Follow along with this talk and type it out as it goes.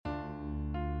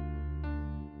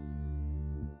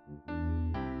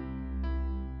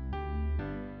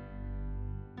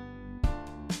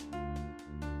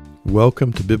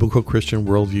Welcome to Biblical Christian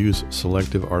Worldview's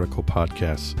Selective Article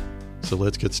Podcasts. So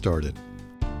let's get started.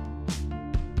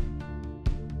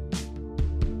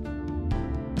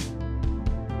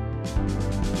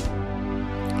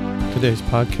 Today's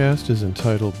podcast is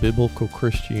entitled Biblical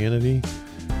Christianity,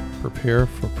 Prepare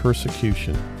for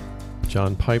Persecution,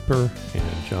 John Piper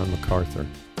and John MacArthur.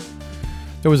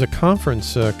 There was a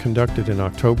conference conducted in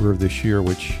October of this year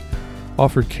which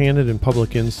offered candid and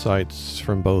public insights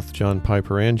from both John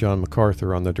Piper and John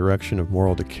MacArthur on the direction of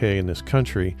moral decay in this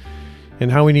country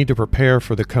and how we need to prepare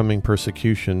for the coming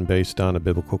persecution based on a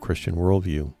biblical Christian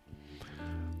worldview.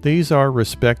 These are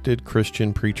respected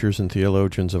Christian preachers and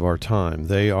theologians of our time.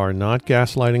 They are not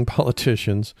gaslighting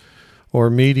politicians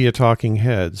or media talking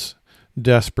heads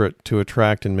desperate to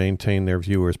attract and maintain their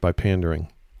viewers by pandering.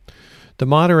 The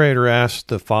moderator asked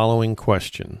the following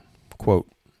question, quote,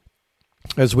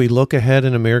 "As we look ahead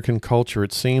in American culture,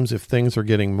 it seems if things are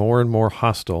getting more and more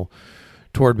hostile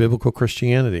toward biblical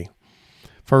Christianity.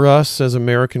 For us as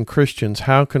American Christians,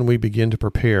 how can we begin to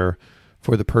prepare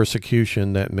for the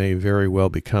persecution that may very well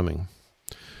be coming?"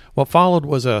 What followed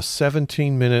was a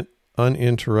 17-minute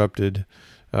uninterrupted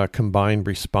combined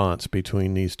response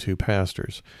between these two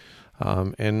pastors.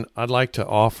 And I'd like to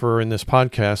offer in this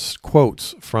podcast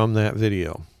quotes from that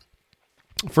video.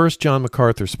 First, John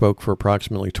MacArthur spoke for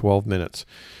approximately 12 minutes,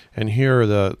 and here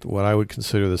are what I would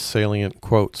consider the salient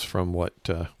quotes from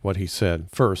what he said.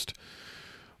 First,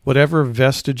 whatever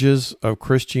vestiges of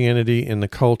Christianity in the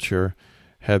culture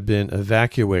have been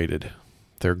evacuated,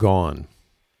 they're gone.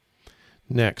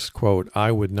 Next, quote,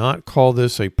 "I would not call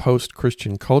this a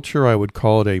post-Christian culture, I would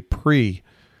call it a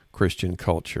pre-Christian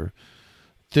culture.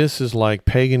 This is like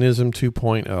paganism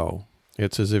 2.0.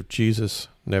 It's as if Jesus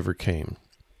never came."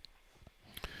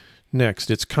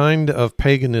 Next, it's the kind of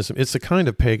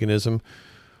paganism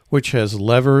which has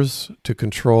levers to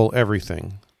control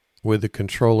everything with the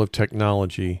control of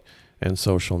technology and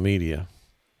social media.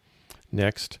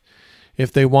 Next,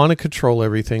 if they want to control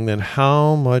everything, then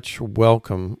how much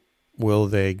welcome will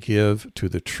they give to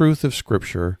the truth of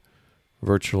Scripture?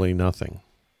 Virtually nothing.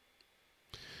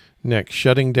 Next,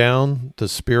 shutting down the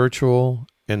spiritual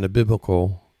and the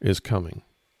biblical is coming.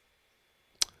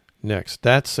 Next,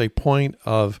 that's a point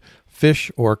of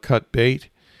fish or cut bait,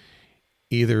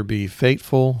 either be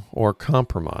faithful or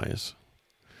compromise.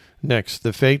 Next,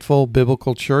 the faithful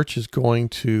biblical church is going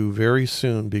to very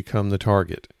soon become the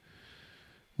target.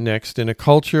 Next, in a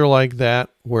culture like that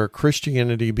where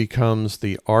Christianity becomes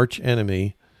the arch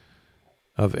enemy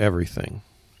of everything.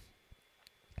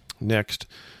 Next,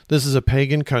 this is a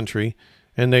pagan country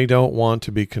and they don't want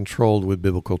to be controlled with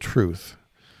biblical truth.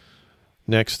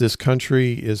 Next, this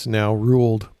country is now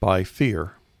ruled by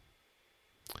fear.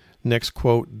 Next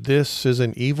quote, "This is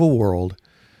an evil world,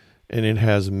 and it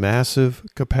has massive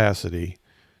capacity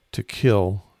to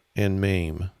kill and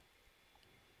maim."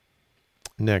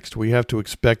 Next, we have to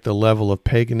expect the level of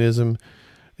paganism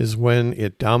is when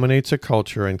it dominates a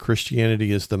culture and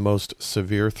Christianity is the most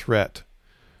severe threat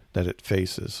that it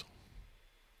faces.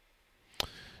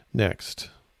 Next,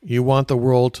 you want the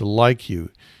world to like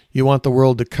you. You want the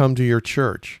world to come to your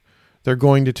church. They're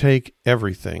going to take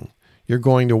everything. You're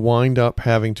going to wind up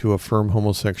having to affirm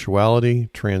homosexuality,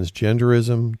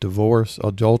 transgenderism, divorce,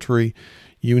 adultery,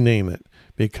 you name it,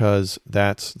 because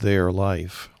that's their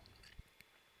life.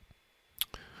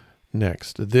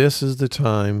 Next, this is the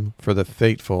time for the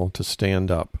faithful to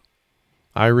stand up.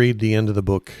 I read the end of the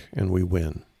book and we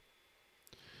win.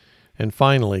 And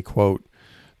finally, quote,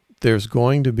 "There's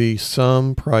going to be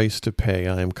some price to pay.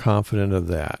 I am confident of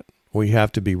that. We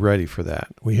have to be ready for that.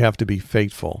 We have to be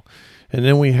faithful. And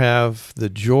then we have the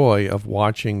joy of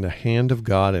watching the hand of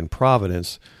God and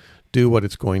providence do what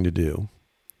it's going to do.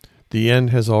 The end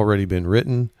has already been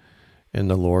written, and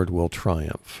the Lord will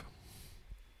triumph."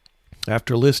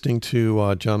 After listening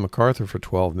to John MacArthur for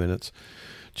 12 minutes,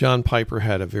 John Piper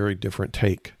had a very different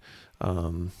take.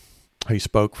 He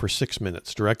spoke for 6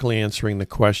 minutes, directly answering the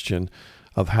question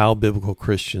of how biblical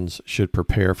Christians should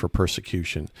prepare for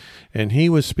persecution. And he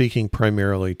was speaking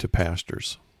primarily to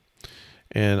pastors.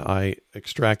 And I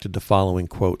extracted the following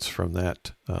quotes from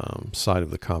that side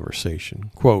of the conversation.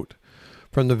 Quote,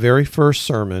 "From the very first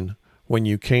sermon, when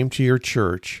you came to your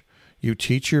church, you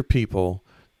teach your people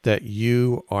that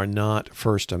you are not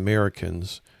first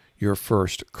Americans, you're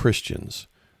first Christians.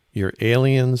 You're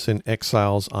aliens and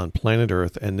exiles on planet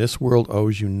Earth, and this world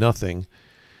owes you nothing,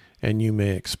 and you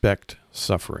may expect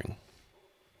suffering.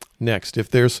 Next, if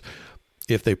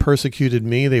they persecuted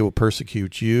me, they will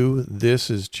persecute you. This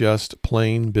is just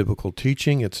plain biblical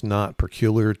teaching. It's not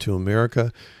peculiar to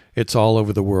America. It's all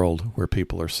over the world where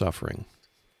people are suffering."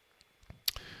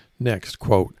 Next,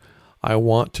 quote, I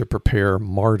want to prepare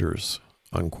martyrs,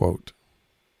 unquote.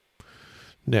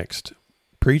 Next,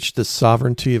 preach the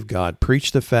sovereignty of God.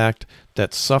 Preach the fact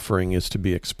that suffering is to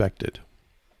be expected.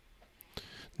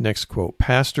 Next quote,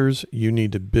 pastors, you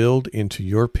need to build into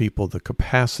your people the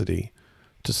capacity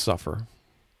to suffer.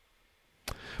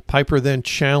 Piper then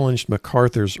challenged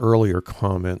MacArthur's earlier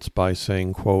comments by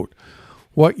saying, quote,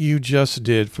 what you just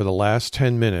did for the last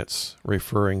 10 minutes,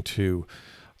 referring to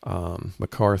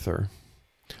MacArthur,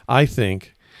 I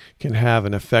think can have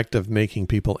an effect of making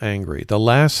people angry. The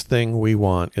last thing we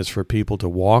want is for people to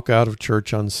walk out of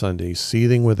church on Sunday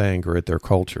seething with anger at their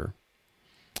culture.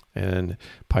 And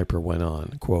Piper went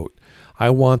on, quote,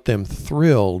 I want them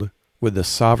thrilled with the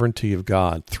sovereignty of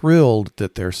God, thrilled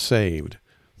that they're saved,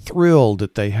 thrilled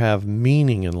that they have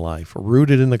meaning in life,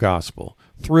 rooted in the gospel,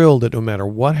 thrilled that no matter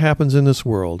what happens in this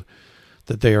world,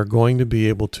 that they are going to be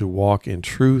able to walk in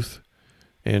truth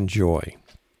and joy.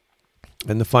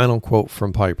 And the final quote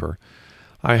from Piper,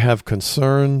 I have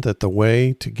concern that the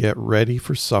way to get ready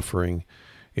for suffering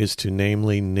is to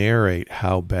namely narrate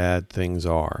how bad things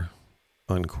are,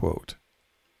 unquote.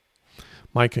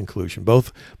 My conclusion,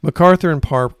 both MacArthur and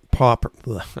Piper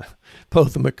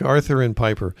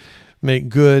make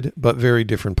good but very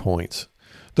different points.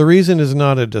 The reason is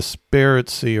not a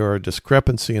disparity or a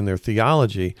discrepancy in their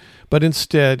theology, but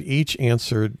instead each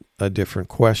answered a different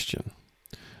question.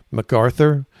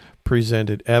 MacArthur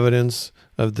presented evidence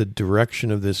of the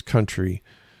direction of this country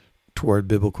toward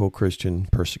biblical Christian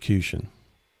persecution.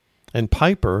 And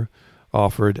Piper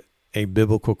offered a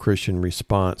biblical Christian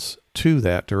response to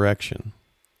that direction.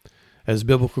 As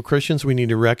biblical Christians, we need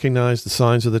to recognize the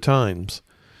signs of the times,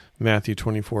 Matthew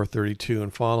 24:32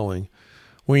 and following.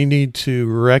 We need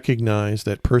to recognize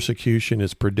that persecution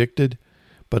is predicted,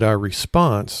 but our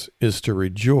response is to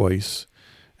rejoice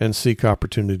and seek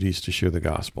opportunities to share the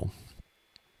gospel.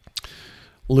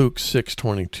 Luke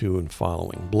 6:22 and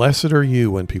following. Blessed are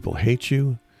you when people hate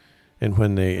you, and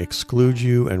when they exclude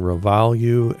you and revile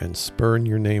you and spurn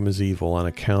your name as evil on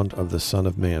account of the Son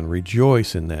of Man.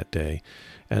 Rejoice in that day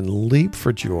and leap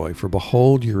for joy, for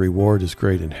behold, your reward is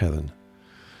great in heaven.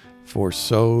 For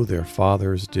so their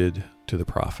fathers did to the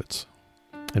prophets.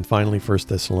 And finally, 1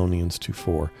 Thessalonians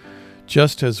 2:4.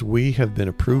 Just as we have been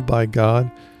approved by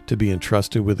God to be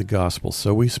entrusted with the gospel,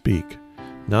 so we speak,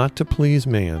 not to please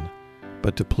man,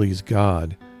 but to please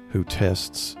God who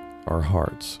tests our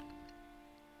hearts.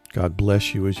 God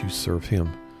bless you as you serve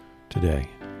Him today.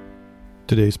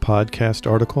 Today's podcast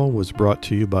article was brought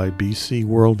to you by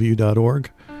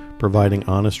bcworldview.org, providing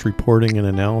honest reporting and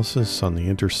analysis on the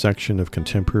intersection of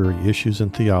contemporary issues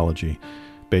and theology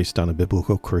based on a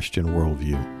biblical Christian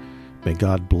worldview. May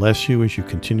God bless you as you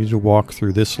continue to walk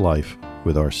through this life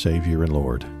with our Savior and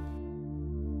Lord.